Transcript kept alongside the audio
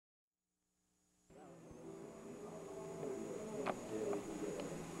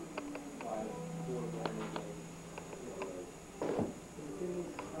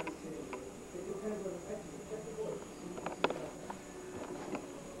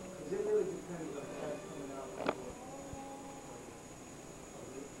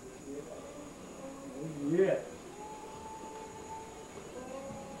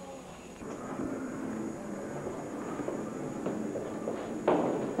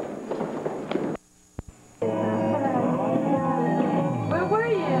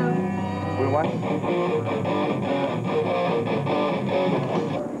watch.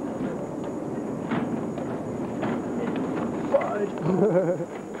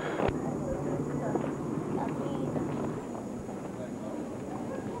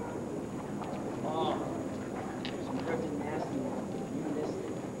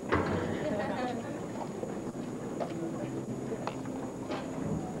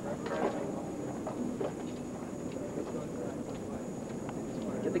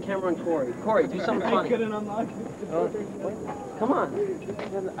 Get the camera on Corey. Corey, do something funny. I couldn't unlock it. Come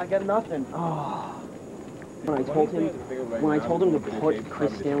on. I got nothing. Oh. When I told him to put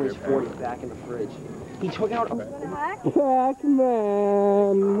Chris Stanley's 40 back in the fridge, he took out Pac-Man.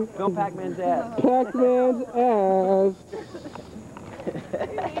 Bill Pac-Man's ass. Pac-Man's ass. You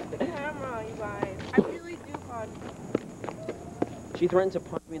need the camera, you guys. I really do punch. She threatened to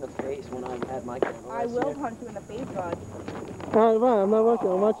punch me in the face when I had my camera. I will punch you in the face, bud. Alright, fine, I'm not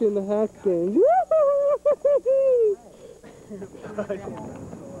watching. I'm watching the hack game.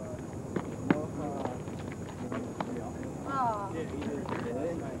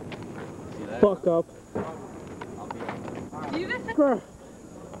 Fuck up. Do you just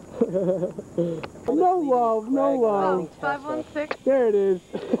No love, no love. 516? There it is.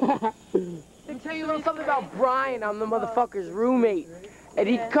 I'll tell you a little something about Brian. I'm the motherfucker's roommate. And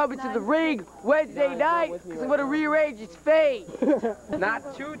he's coming to the ring Wednesday night because I'm going to rearrange his face. Not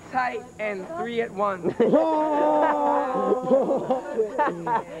too tight and 3 at once.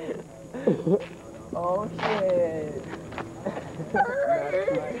 Oh, shit.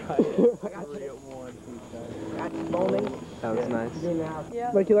 That was nice.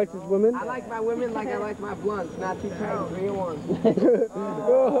 Yeah. Like he likes his women? I like my women like I like my blunts. Not too tight, 3 at once.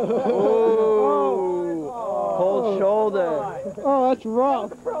 Oh. Cold shoulder. Oh, that's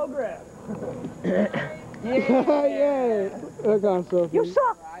rough. Program. Yeah. Look on, Sophie. You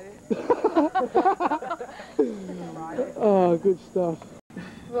suck. Oh, good stuff.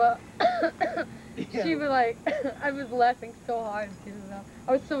 Well, she was like, I was laughing so hard.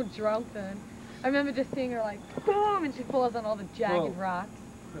 I was so drunk then. I remember just seeing her like, boom, and she falls on all the jagged rocks.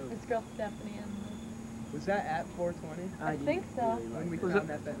 This girl Stephanie and Was that at 420? I think so. When we found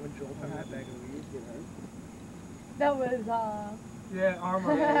that bag, when Joel found that bag of weed? That was, Yeah,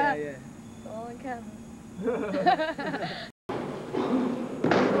 Armor. Yeah. all on camera.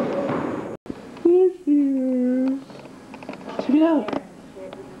 Here she is. Check it out. Check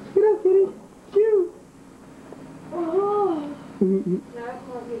it out, kitty. Cute.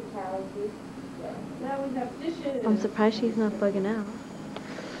 I'm surprised she's not bugging out.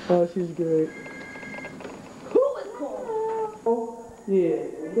 Oh, she's great. Oh, yeah.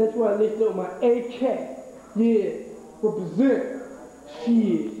 That's why I lifted up my AK. Yeah. Represent.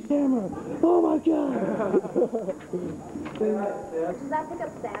 Shit. Camera. Oh my god. Does that pick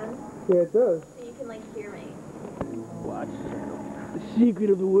up sound? Yeah, it does. So you can like hear me? Watch. The secret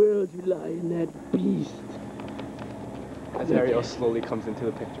of the world you lie in that beast. As Ariel slowly comes into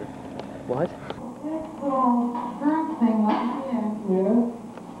the picture. What? Yeah?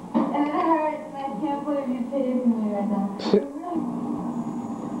 And it hurts, and I can't believe you paid me right now.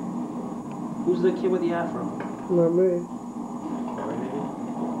 Who's the kid with the afro? Not me.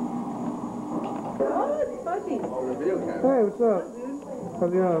 Hey, what's up?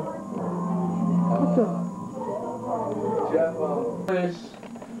 How's it going? What's up?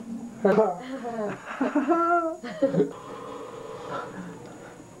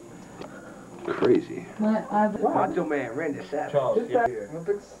 Crazy. Macho Man, Randy Savage. I'm a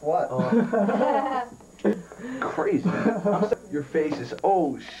big slut. Crazy. Your face is,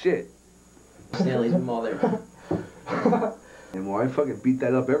 oh shit. Stanley's mother. And well, I fucking beat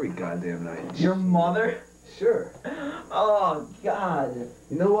that up every goddamn night. Your mother? Sure. Oh, God.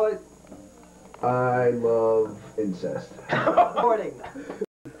 You know what? I love incest. Recording.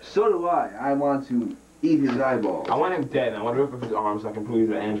 So do I. I want to eat his eyeball. I want him dead. I want to rip off his arms so I can prove he's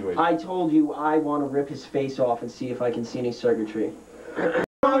an android. I told you I want to rip his face off and see if I can see any circuitry.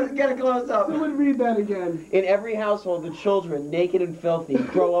 Get a close up. Someone read that again. In every household, the children, naked and filthy,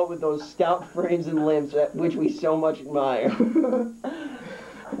 grow up with those stout frames and limbs which we so much admire.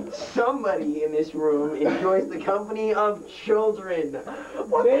 Somebody in this room enjoys the company of children.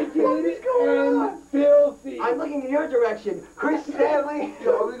 What the fuck is going on? Filthy. I'm looking in your direction. Chris Stanley.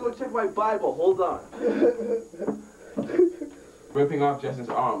 Yo, I'm gonna go check my Bible. Hold on. Ripping off Justin's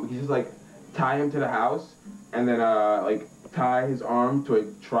arm. We can just like tie him to the house and then like tie his arm to a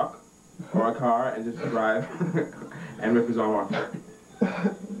truck or a car and just drive and rip his arm off.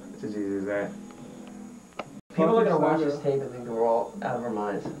 It's as easy as that. People are gonna watch this tape and think we're all out of our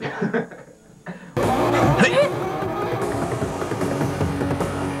minds.